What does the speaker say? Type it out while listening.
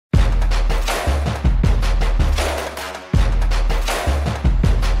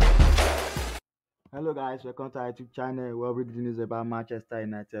Hello guys, welcome to our YouTube channel where we read the news about Manchester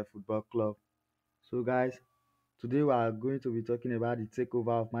United Football Club. So guys, today we are going to be talking about the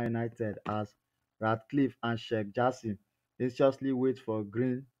takeover of Man United as Ratcliffe and Sheikh Jassim anxiously wait for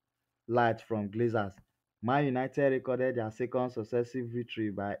green light from Glazers. Man United recorded their second successive victory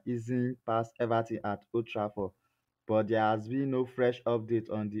by easing past Everton at Old Trafford, but there has been no fresh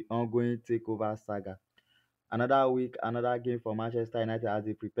update on the ongoing takeover saga. Another week, another game for Manchester United as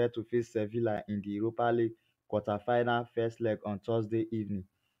they prepare to face Sevilla in the Europa League quarter-final first leg on Thursday evening.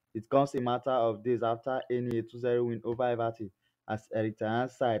 It comes a matter of days after any a 2-0 win over Everton as Erik ten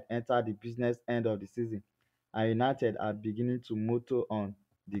Hag's side enter the business end of the season and United are beginning to motor on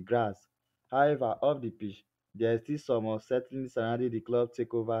the grass. However, off the pitch, there is still some uncertainty surrounding the club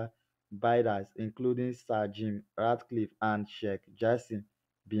takeover bidders, including Sir Jim Ratcliffe and Sheikh Jassim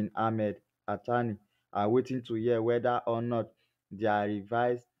bin Ahmed Al Thani are waiting to hear whether or not their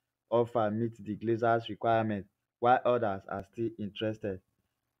revised offer meets the Glazers' requirements, while others are still interested.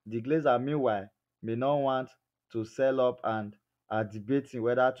 The Glazers, meanwhile, may not want to sell up and are debating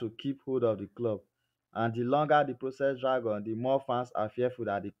whether to keep hold of the club. And the longer the process drags on, the more fans are fearful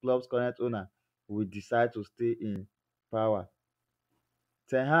that the club's current owner will decide to stay in power.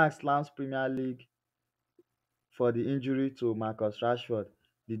 Ten Hag slams Premier League for the injury to Marcus Rashford.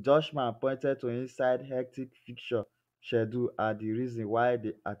 The Dutchman pointed to inside hectic fixture schedule as the reason why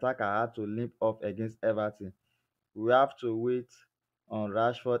the attacker had to limp off against Everton. We have to wait on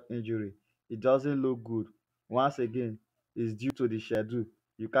Rashford injury. It doesn't look good. Once again, it's due to the schedule.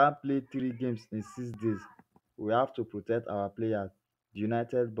 You can't play 3 games in 6 days. We have to protect our players, the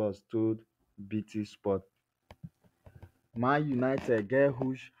United boss told BT Sport. Man United get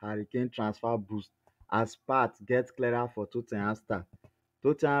huge Hurricane transfer boost as Pat get clearance for Tottenham star.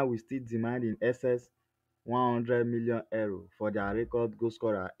 Tottenham will still demand in excess €100 million for their record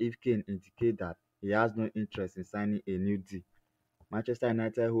goalscorer if Kane indicates that he has no interest in signing a new deal. Manchester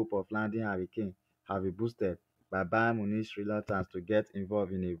United's hope of landing Harry Kane have been boosted by Bayern Munich's reluctance to get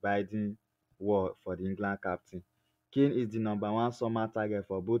involved in a bidding war for the England captain. Kane is the #1 summer target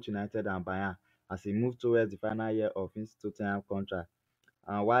for both United and Bayern as he moves towards the final year of his Tottenham contract,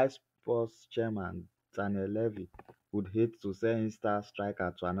 and while Spurs chairman Daniel Levy would hate to sell his star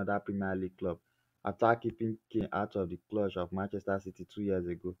striker to another Premier League club after keeping Kane out of the clutch of Manchester City 2 years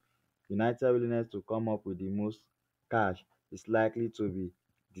ago, United's willingness to come up with the most cash is likely to be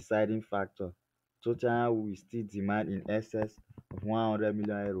deciding factor. Tottenham will still demand in excess of €100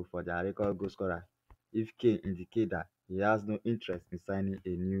 million for their record goalscorer if Kane indicates that he has no interest in signing a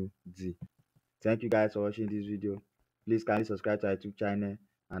new deal. Thank you guys for watching this video. Please kindly subscribe to our YouTube channel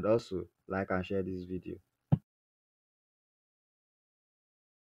and also like and share this video.